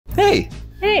Hey!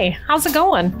 Hey, how's it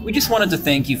going? We just wanted to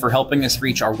thank you for helping us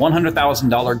reach our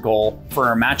 $100,000 goal for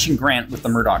our matching grant with the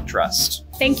Murdoch Trust.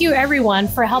 Thank you, everyone,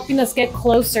 for helping us get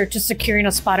closer to securing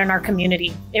a spot in our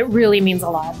community. It really means a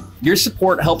lot. Your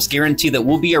support helps guarantee that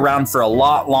we'll be around for a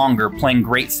lot longer playing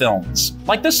great films,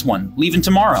 like this one, Leaving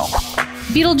Tomorrow.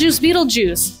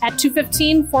 Beetlejuice at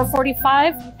 2:15,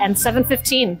 4:45, and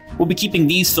 7:15. We'll be keeping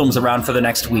these films around for the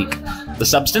next week. The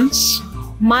Substance,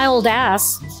 Mild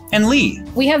Ass, and Lee.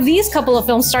 We have these couple of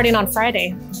films starting on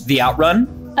Friday. The Outrun.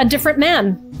 A Different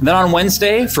Man. Then on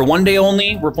Wednesday, for one day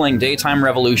only, we're playing Daytime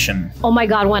Revolution. Oh my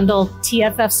God, Wendell.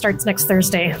 TFF starts next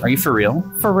Thursday. Are you for real?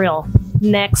 For real.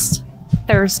 Next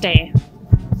Thursday.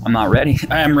 I'm not ready.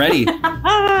 I am ready.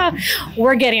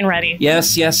 We're getting ready.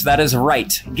 Yes, that is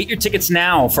right. Get your tickets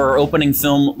now for our opening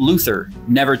film, Luther,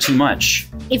 Never Too Much.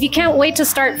 If you can't wait to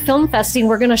start film festing,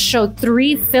 we're going to show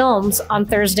 3 films on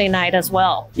Thursday night as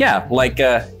well. Yeah, like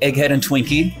Egghead and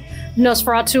Twinkie.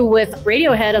 Nosferatu with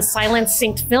Radiohead, a silent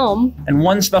synced film. And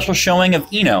one special showing of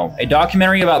Eno, a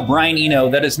documentary about Brian Eno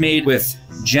that is made with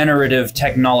generative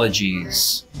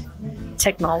technologies.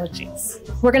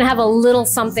 We're going to have a little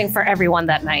something for everyone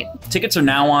that night. Tickets are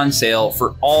now on sale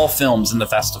for all films in the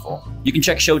festival. You can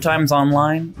check showtimes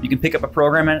online, you can pick up a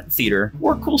program at the theater,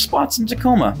 or cool spots in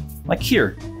Tacoma, like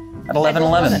here at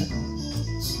 11:11.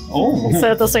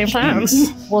 So at the same time.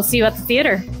 We'll see you at the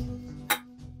theater.